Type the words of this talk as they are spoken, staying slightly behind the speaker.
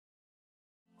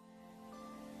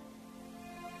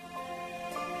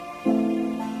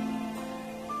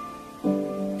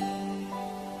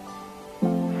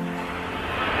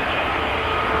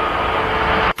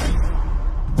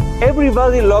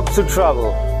Everybody loves to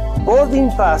travel. Boarding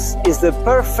pass is the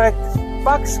perfect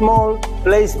pack small,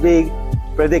 place big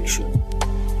prediction.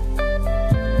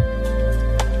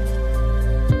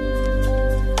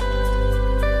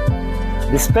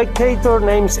 The spectator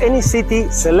names any city,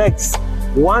 selects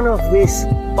one of these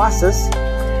passes,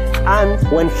 and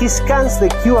when he scans the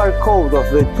QR code of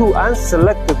the two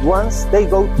unselected ones, they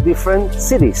go to different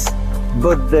cities.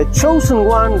 But the chosen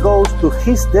one goes to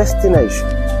his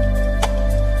destination.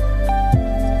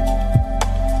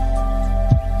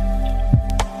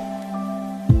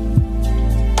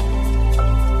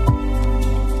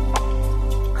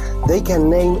 They can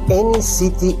name any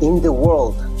city in the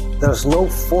world. There's no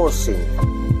forcing.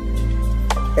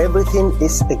 Everything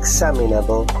is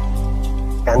examinable,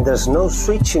 and there's no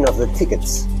switching of the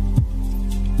tickets.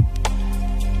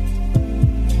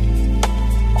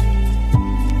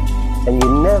 And you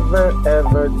never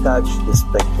ever touch the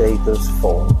spectator's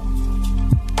phone.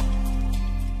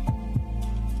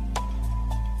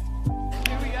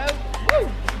 Here we go. Woo!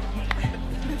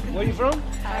 Where are you from?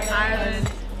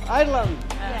 Ireland. Ireland.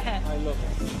 Yeah. I love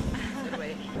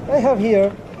it. I have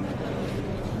here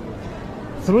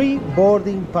 3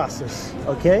 boarding passes,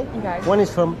 okay? One is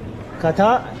from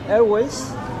Qatar Airways,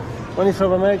 one is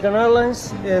from American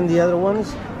Airlines, and the other one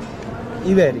is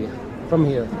Iberia, from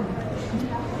here.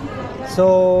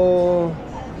 So,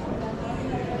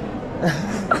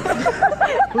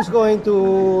 who's going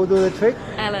to do the trick?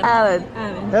 Ellen.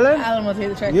 Helen? Ellen will do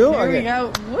the trick. You? Here Okay. we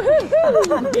go.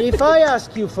 Woohoo! If I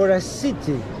ask you for a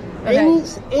city, Okay.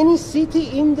 any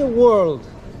city in the world,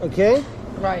 okay?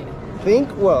 Right. Think,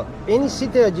 well, any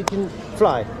city that you can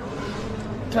fly.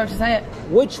 Do I have to say it?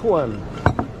 Which one?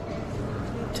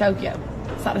 Tokyo.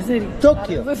 Is that a city?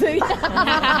 Tokyo. That is a city.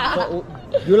 So,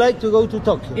 you like to go to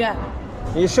Tokyo? Yeah.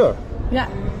 Are you sure? Yeah.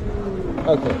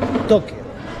 Okay, Tokyo.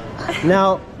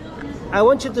 Now, I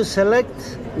want you to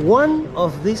select one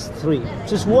of these 3.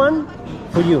 Just one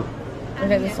for you.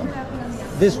 Okay, this one.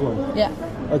 This one. Yeah.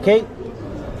 Okay?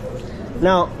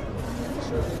 Now,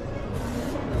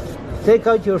 take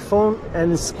out your phone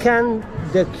and scan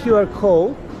the QR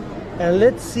code, and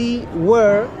let's see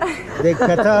where the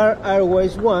Qatar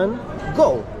Airways one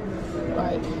go.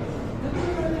 Right.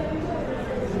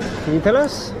 Can you tell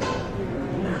us?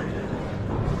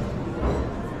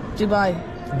 Dubai.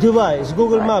 Dubai, it's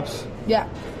Google Maps. Yeah.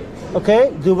 Okay,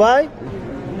 Dubai.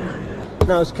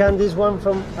 Now scan this one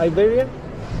from Iberia.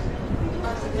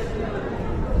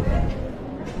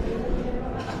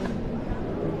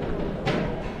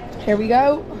 Here we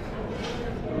go.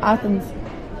 Athens.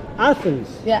 Athens.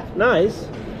 Yeah. Nice.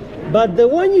 But the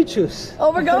one you choose.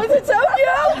 Oh, we're going to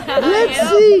Tokyo? Let's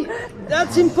see.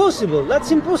 That's impossible. That's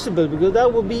impossible because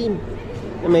that would be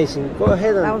amazing. Go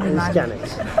ahead and scan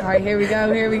it. All right, here we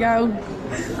go. Here we go.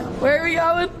 Where are we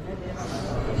going?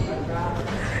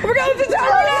 We're going to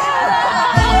Tokyo!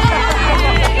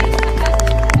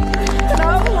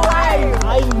 No way!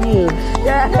 I knew.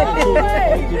 Yeah. No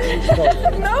way!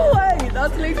 way. No way!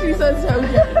 That's literally says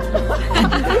Tokyo.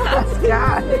 That's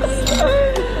gas.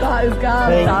 That is gas.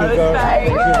 Thank That you, is girl. fake.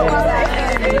 Thank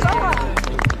you very much.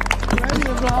 Round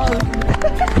of applause.